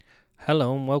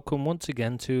Hello and welcome once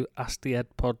again to Ask the Ed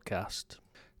podcast.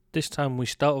 This time we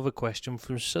start with a question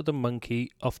from Southern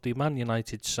Monkey off the Man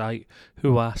United site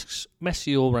who asks,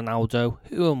 Messi or Ronaldo,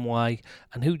 who and why,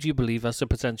 and who do you believe has the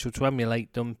potential to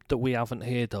emulate them that we haven't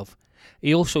heard of?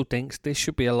 He also thinks this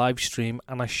should be a live stream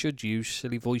and I should use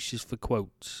silly voices for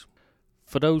quotes.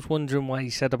 For those wondering why he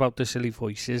said about the silly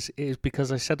voices, it is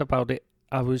because I said about it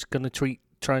I was going to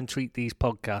try and treat these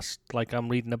podcasts like I'm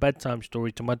reading a bedtime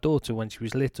story to my daughter when she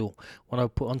was little, when I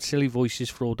put on silly voices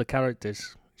for all the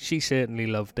characters. She certainly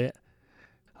loved it.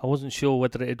 I wasn't sure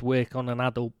whether it'd work on an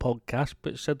adult podcast,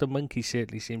 but said the monkey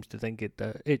certainly seems to think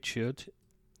it should.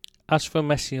 As for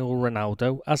Messi or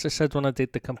Ronaldo, as I said when I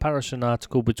did the comparison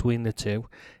article between the two,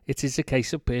 it is a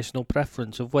case of personal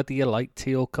preference of whether you like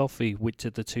tea or coffee, which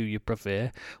of the two you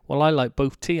prefer. Well, I like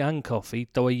both tea and coffee,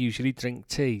 though I usually drink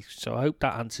tea, so I hope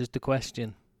that answers the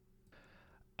question.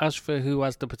 As for who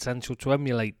has the potential to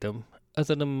emulate them,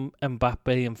 other than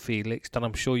Mbappe and Felix, that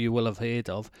I'm sure you will have heard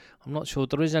of, I'm not sure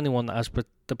there is anyone that has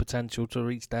the potential to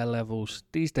reach their levels.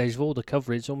 These days, with all the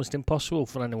coverage, it's almost impossible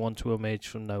for anyone to emerge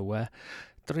from nowhere.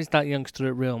 There is that youngster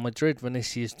at Real Madrid,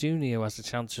 Vinicius Junior, who has a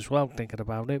chance as well, thinking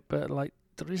about it, but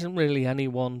there isn't really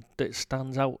anyone that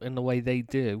stands out in the way they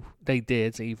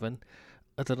did even,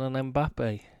 other than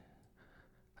Mbappe.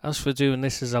 As for doing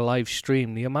this as a live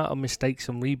stream, the amount of mistakes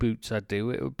and reboots I'd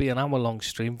do, it would be an hour-long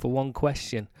stream for one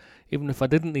question, even if I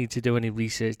didn't need to do any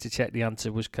research to check the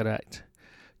answer was correct.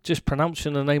 Just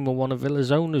pronouncing the name of one of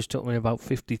Villa's owners took me about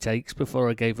 50 takes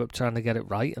before I gave up trying to get it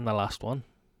right in the last one.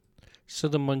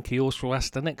 Southern Monkey also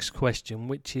asked the next question,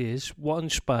 which is, what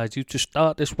inspired you to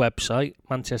start this website,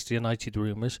 Manchester United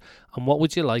Rumours, and what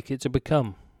would you like it to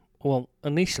become? Well,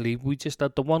 initially, we just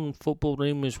had the one Football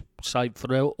Rumours site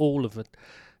for all of it.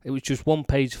 It was just one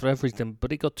page for everything,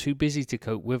 but it got too busy to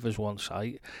cope with as one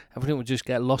site. Everything would just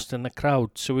get lost in the crowd,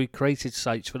 so we created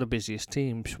sites for the busiest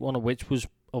teams, one of which was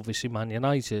obviously Man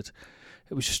United.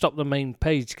 It was to stop the main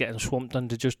page getting swamped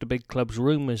under just the big club's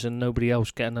rumours and nobody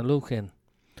else getting a look in.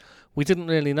 We didn't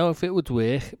really know if it would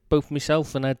work. Both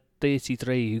myself and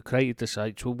Ed33, who created the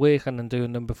sites, were working and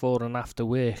doing them before and after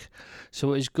work.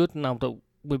 So it is good now that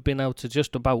we've been able to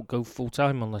just about go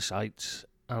full-time on the sites.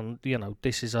 And,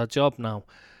 this is our job now.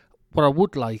 What I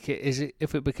would like it is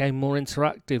if it became more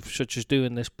interactive, such as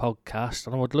doing this podcast.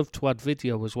 And I would love to add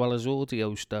video as well as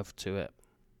audio stuff to it.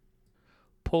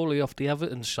 Paulie off the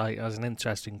Everton site has an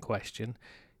interesting question.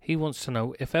 He wants to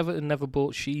know, if Everton never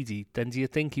bought Sheedy, then do you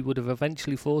think he would have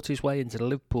eventually fought his way into the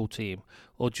Liverpool team,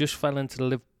 or just fell into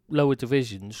the lower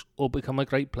divisions, or become a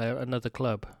great player at another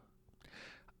club?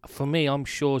 For me, I'm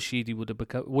sure Sheedy would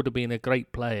have been a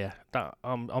great player. That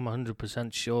I'm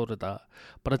 100% sure of that.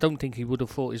 But I don't think he would have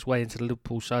fought his way into the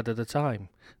Liverpool side at the time.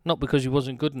 Not because he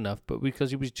wasn't good enough, but because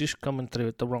he was just coming through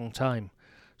at the wrong time.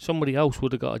 Somebody else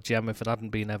would have got a gem if it hadn't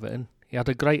been Everton. He had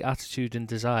a great attitude and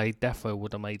desire. Defo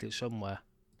would have made it somewhere.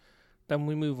 Then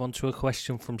we move on to a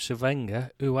question from Sir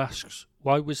Wenger, who asks,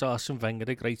 why was Arsene Wenger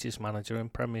the greatest manager in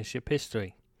Premiership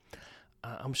history?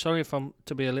 I'm sorry if I'm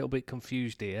to be a little bit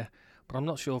confused here, but I'm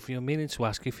not sure if you're meaning to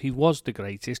ask if he was the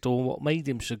greatest or what made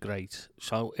him so great.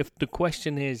 So if the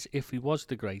question is if he was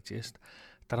the greatest,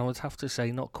 then I would have to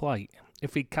say not quite.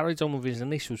 If he carried on with his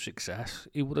initial success,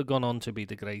 he would have gone on to be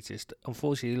the greatest.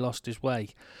 Unfortunately, he lost his way,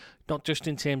 not just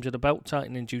in terms of the belt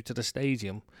tightening due to the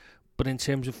stadium, but in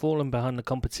terms of falling behind the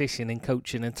competition in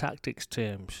coaching and tactics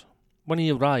terms. When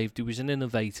he arrived, he was an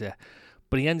innovator,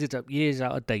 but he ended up years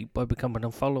out of date by becoming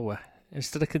a follower.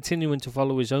 Instead of continuing to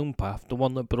follow his own path, the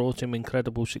one that brought him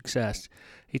incredible success,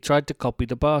 he tried to copy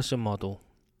the Barca model.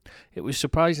 It was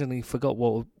surprising he forgot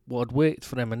what had worked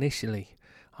for him initially.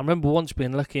 I remember once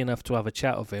being lucky enough to have a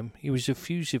chat with him. He was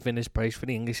effusive in his praise for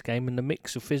the English game, and the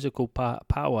mix of physical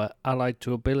power allied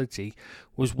to ability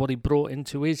was what he brought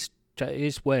into his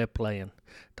way of playing.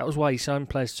 That was why he signed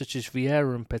players such as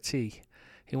Vieira and Petit.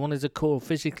 He wanted a core of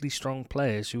physically strong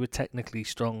players who were technically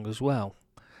strong as well.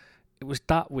 It was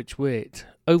that which worked.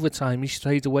 Over time, he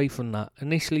strayed away from that,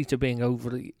 initially to being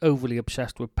overly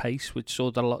obsessed with pace, which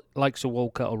saw the likes of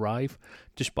Walcott arrive,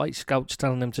 despite scouts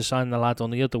telling him to sign the lad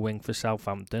on the other wing for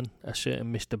Southampton, a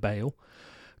certain Mr. Bale.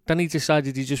 Then he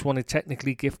decided he just wanted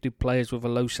technically gifted players with a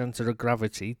low centre of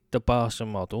gravity, the Barca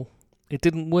model. It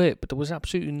didn't work, but there was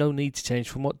absolutely no need to change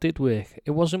from what did work.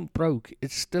 It wasn't broke. It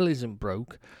still isn't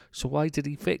broke. So why did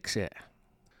he fix it?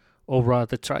 Or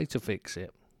rather, try to fix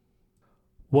it.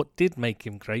 What did make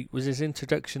him great was his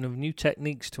introduction of new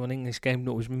techniques to an English game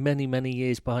that was many, many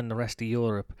years behind the rest of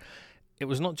Europe. It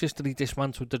was not just that he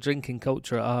dismantled the drinking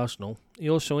culture at Arsenal. He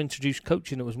also introduced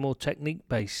coaching that was more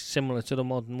technique-based, similar to the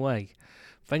modern way.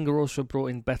 Wenger also brought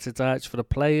in better diets for the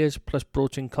players, plus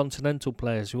brought in continental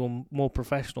players who are more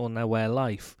professional in their way of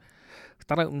life.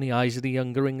 That opened the eyes of the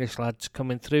younger English lads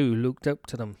coming through who looked up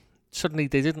to them. Suddenly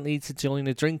they didn't need to join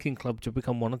a drinking club to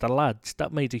become one of the lads.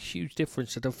 That made a huge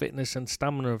difference to the fitness and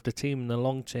stamina of the team in the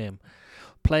long term.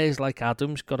 Players like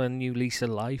Adams got a new lease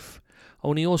of life,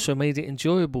 and he also made it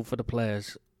enjoyable for the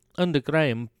players. Under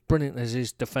Graham, brilliant as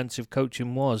his defensive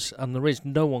coaching was, and there is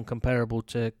no one comparable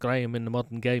to Graham in the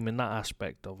modern game in that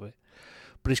aspect of it,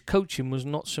 but his coaching was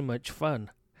not so much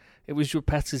fun. It was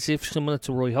repetitive, similar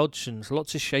to Roy Hodgson's.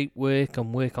 Lots of shape work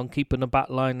and work on keeping the back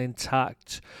line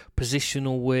intact,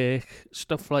 positional work,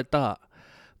 stuff like that.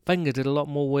 Wenger did a lot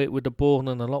more work with the ball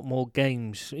and a lot more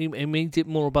games. He made it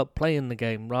more about playing the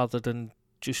game rather than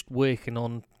just working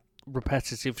on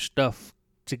repetitive stuff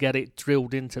to get it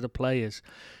drilled into the players.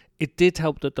 It did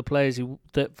help that the players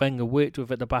that Wenger worked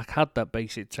with at the back had that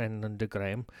basic training under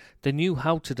Graham. They knew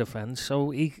how to defend, so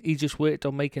he just worked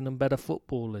on making them better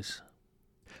footballers.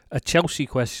 A Chelsea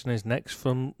question is next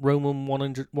from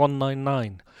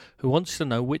Roman199, who wants to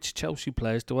know which Chelsea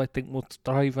players do I think will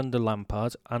thrive under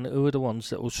Lampard and who are the ones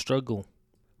that will struggle.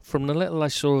 From the little I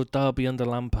saw of Derby under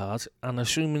Lampard, and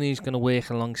assuming he's going to work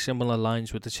along similar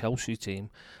lines with the Chelsea team,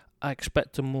 I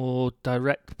expect a more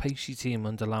direct, pacey team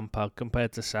under Lampard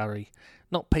compared to Sarri.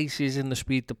 Not pacey as in the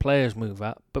speed the players move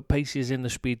at, but pacey as in the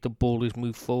speed the ball is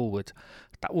moved forward.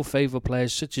 That will favour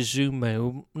players such as Zuma, who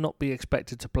will not be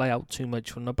expected to play out too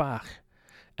much from the back.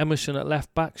 Emerson at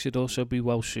left back should also be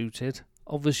well suited.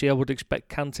 Obviously, I would expect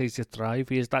Kante to thrive.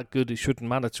 He is that good, it shouldn't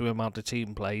matter to him how the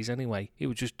team plays anyway. He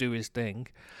would just do his thing.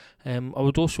 I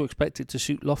would also expect it to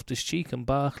suit Loftus-Cheek and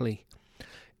Barkley.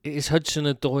 It is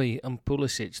Hudson-Odoi and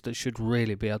Pulisic that should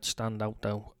really be able to stand out,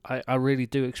 though. I really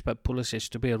do expect Pulisic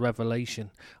to be a revelation.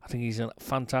 I think he's a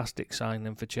fantastic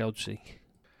signing for Chelsea.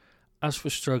 As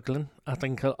for struggling, I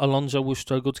think Alonso will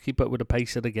struggle to keep up with the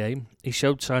pace of the game. He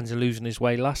showed signs of losing his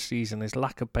way last season. His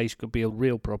lack of pace could be a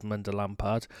real problem under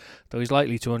Lampard, though he's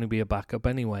likely to only be a backup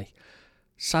anyway.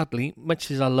 Sadly,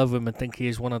 much as I love him and think he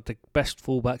is one of the best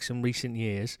fullbacks in recent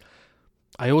years,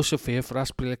 I also fear for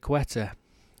Azpilicueta.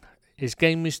 His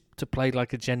game is to play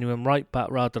like a genuine right back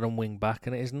rather than wing back,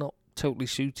 and it is not totally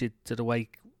suited to the way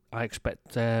I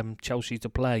expect Chelsea to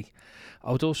play.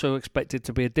 I would also expect it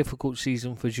to be a difficult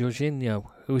season for Jorginho,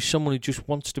 who is someone who just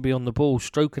wants to be on the ball,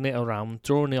 stroking it around,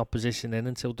 drawing the opposition in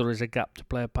until there is a gap to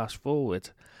play a pass forward.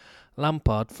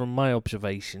 Lampard, from my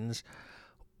observations,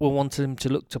 will want him to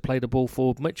look to play the ball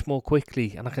forward much more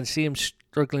quickly, and I can see him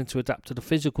struggling to adapt to the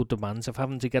physical demands of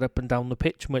having to get up and down the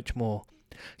pitch much more.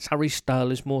 Sarri's style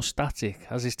is more static,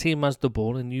 as his team has the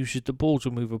ball and uses the ball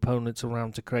to move opponents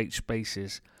around to create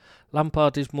spaces.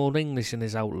 Lampard is more English in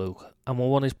his outlook and will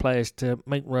want his players to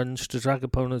make runs, to drag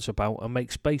opponents about and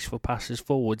make space for passes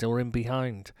forward or in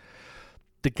behind.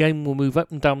 The game will move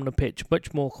up and down the pitch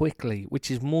much more quickly,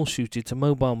 which is more suited to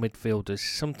mobile midfielders,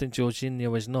 something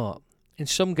Jorginho is not. In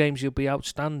some games he'll be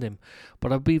outstanding,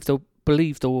 but I believe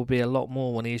there will be a lot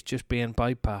more when he is just being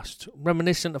bypassed.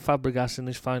 Reminiscent of Fabregas in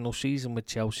his final season with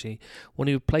Chelsea, when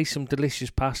he would play some delicious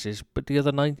passes, but the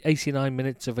other 89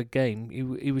 minutes of a game,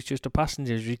 he was just a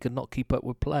passenger as he could not keep up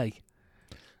with play.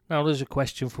 Now there's a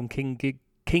question from King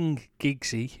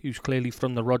Giggsy, who's clearly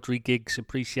from the Rodri Giggs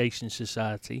Appreciation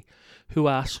Society, who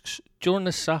asks, during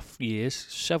the SAF years,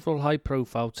 several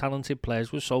high-profile talented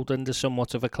players were sold under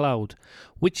somewhat of a cloud.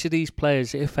 Which of these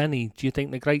players, if any, do you think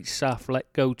the great SAF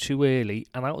let go too early,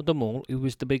 and out of them all, who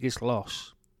was the biggest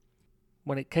loss?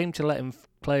 When it came to letting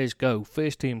players go,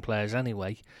 first-team players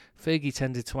anyway, Fergie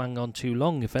tended to hang on too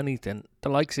long, if anything. The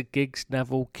likes of Giggs,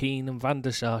 Neville, Keane and Van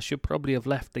der Sar should probably have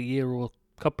left a year or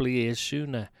a couple of years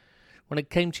sooner. When it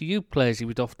came to youth players, he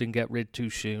would often get rid too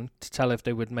soon to tell if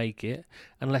they would make it,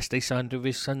 unless they signed with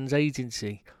his son's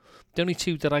agency. The only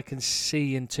two that I can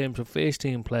see in terms of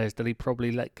first-team players that he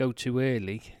probably let go too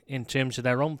early, in terms of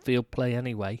their on-field play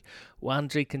anyway, were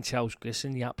Andrei Kanchelskis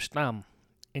and Jaap Stam.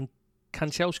 In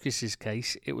Kanchelskis'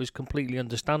 case, it was completely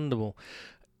understandable.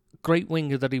 Great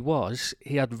winger that he was,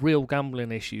 he had real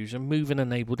gambling issues, and moving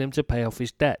enabled him to pay off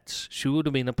his debts. So it would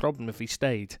have been a problem if he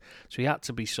stayed, so he had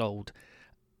to be sold.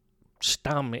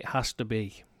 Stam, it has to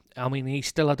be. I mean, he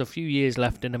still had a few years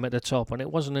left in him at the top, and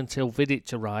it wasn't until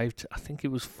Vidic arrived, I think it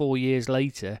was 4 years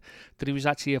later, that he was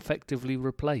actually effectively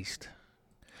replaced.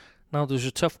 Now, there's a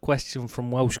tough question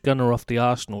from Welsh Gunner off the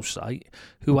Arsenal site,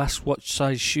 who asks what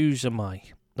size shoes am I?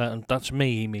 That's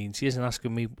me, he means. He isn't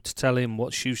asking me to tell him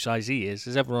what shoe size he is,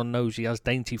 as everyone knows he has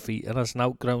dainty feet and hasn't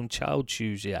outgrown child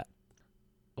shoes yet.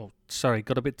 Oh, sorry,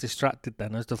 got a bit distracted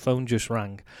then as the phone just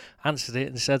rang. Answered it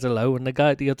and said hello, and the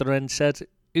guy at the other end said,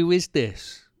 "Who is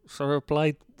this?" So I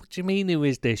replied, What do you mean, who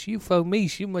is this? You phone me,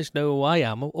 so you must know who I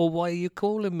am, or why are you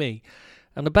calling me?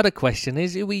 And the better question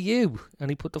is, who are you? And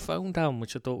he put the phone down,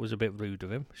 which I thought was a bit rude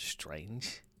of him.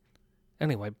 Strange.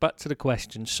 Anyway, back to the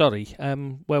question. Sorry,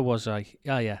 where was I?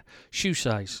 Yeah. Shoe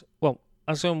size. Well,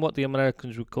 as I'm what the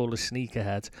Americans would call a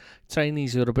sneakerhead,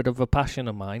 trainees are a bit of a passion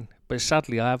of mine, but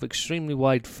sadly I have extremely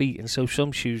wide feet, and so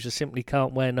some shoes I simply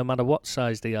can't wear no matter what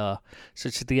size they are,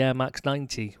 such as the Air Max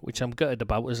 90, which I'm gutted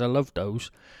about as I love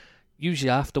those.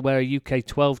 Usually I have to wear a UK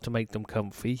 12 to make them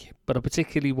comfy, but a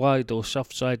particularly wide or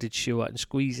soft-sided shoe I can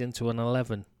squeeze into an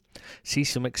 11. See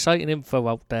some exciting info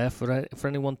out there for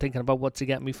anyone thinking about what to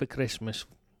get me for Christmas.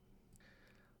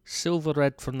 Silver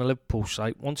Red from the Liverpool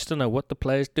site wants to know what the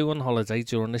players do on holiday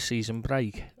during the season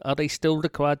break. Are they still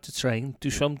required to train? Do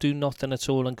some do nothing at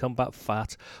all and come back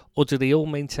fat? Or do they all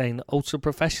maintain ultra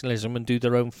professionalism and do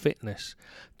their own fitness?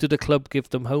 Do the club give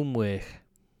them homework?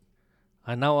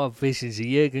 I now have visions of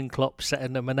Jurgen Klopp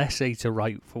setting them an essay to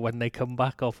write for when they come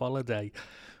back off holiday.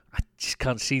 I just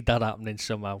can't see that happening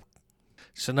somehow.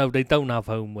 So no, they don't have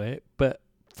homework, but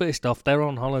first off, they're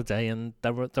on holiday and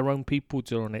they're their own people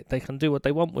during it. They can do what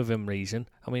they want within reason.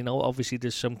 I mean, obviously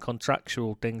there's some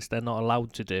contractual things they're not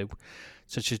allowed to do,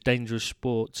 such as dangerous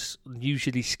sports.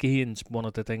 Usually skiing's one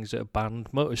of the things that are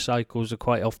banned. Motorcycles are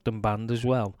quite often banned as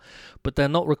well. But they're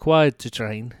not required to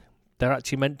train. They're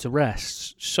actually meant to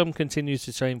rest. Some continue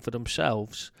to train for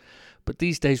themselves, but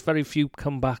these days very few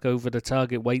come back over the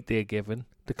target weight they're given.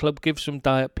 The club gives them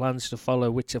diet plans to follow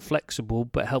which are flexible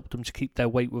but help them to keep their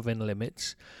weight within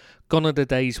limits. Gone are the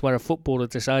days where a footballer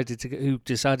decided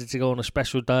to go on a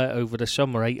special diet over the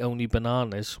summer ate only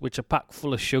bananas, which are packed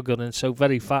full of sugar and so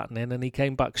very fattening, and he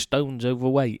came back stones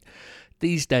overweight.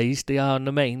 These days they are in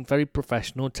the main very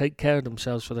professional and take care of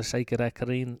themselves for the sake of their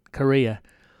career.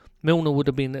 Milner would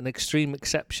have been an extreme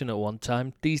exception at one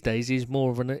time. These days he's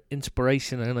more of an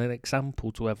inspiration and an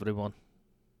example to everyone.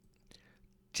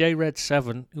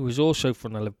 JRed7, who is also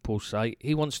from the Liverpool site,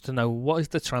 he wants to know what is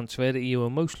the transfer that you are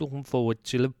most looking forward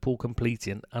to Liverpool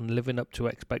completing and living up to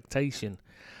expectation.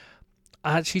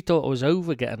 I actually thought I was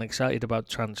over getting excited about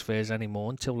transfers anymore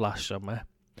until last summer.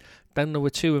 Then there were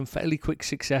two in fairly quick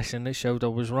succession that showed I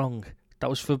was wrong. That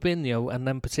was Fabinho and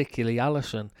then particularly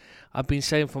Alisson. I've been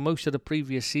saying for most of the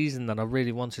previous season that I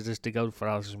really wanted us to go for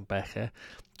Alisson Becker,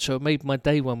 so it made my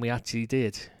day when we actually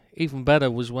did. Even better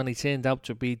was when he turned out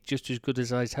to be just as good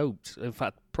as I'd hoped. In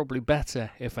fact, probably better,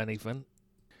 if anything.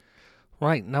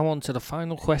 Right, now on to the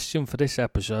final question for this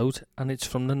episode, and it's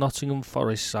from the Nottingham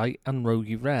Forest site and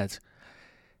Rogie Red.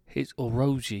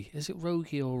 Rogie. Is it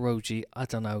Rogie or Rogie? I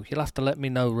don't know. You'll have to let me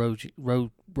know, Rogie,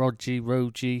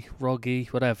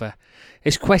 whatever.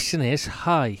 His question is,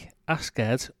 Hi, Ask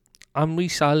Ed, I'm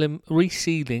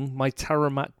resealing my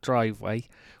Tarmac driveway.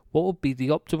 What would be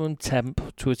the optimum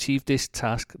temp to achieve this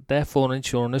task, therefore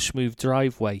ensuring a smooth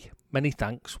driveway? Many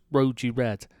thanks, Rogie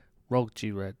Red,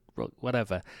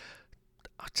 whatever.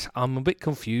 I'm a bit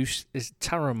confused.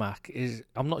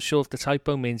 I'm not sure if the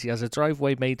typo means he has a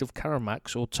driveway made of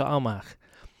Caramax or tarmac.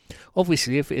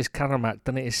 Obviously, if it is Caramac,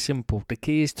 then it is simple. The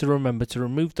key is to remember to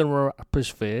remove the wrappers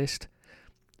first,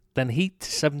 then heat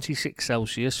to 76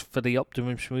 Celsius for the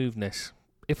optimum smoothness.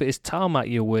 If it is tarmac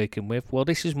you're working with, well,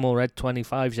 this is more Ed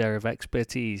 25's area of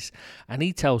expertise, and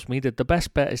he tells me that the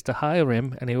best bet is to hire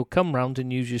him and he will come round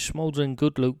and use your smouldering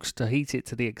good looks to heat it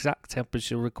to the exact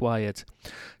temperature required.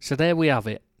 So there we have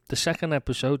it, the second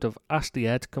episode of Ask the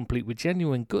Ed, complete with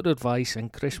genuine good advice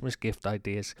and Christmas gift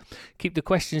ideas. Keep the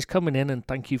questions coming in and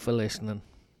thank you for listening.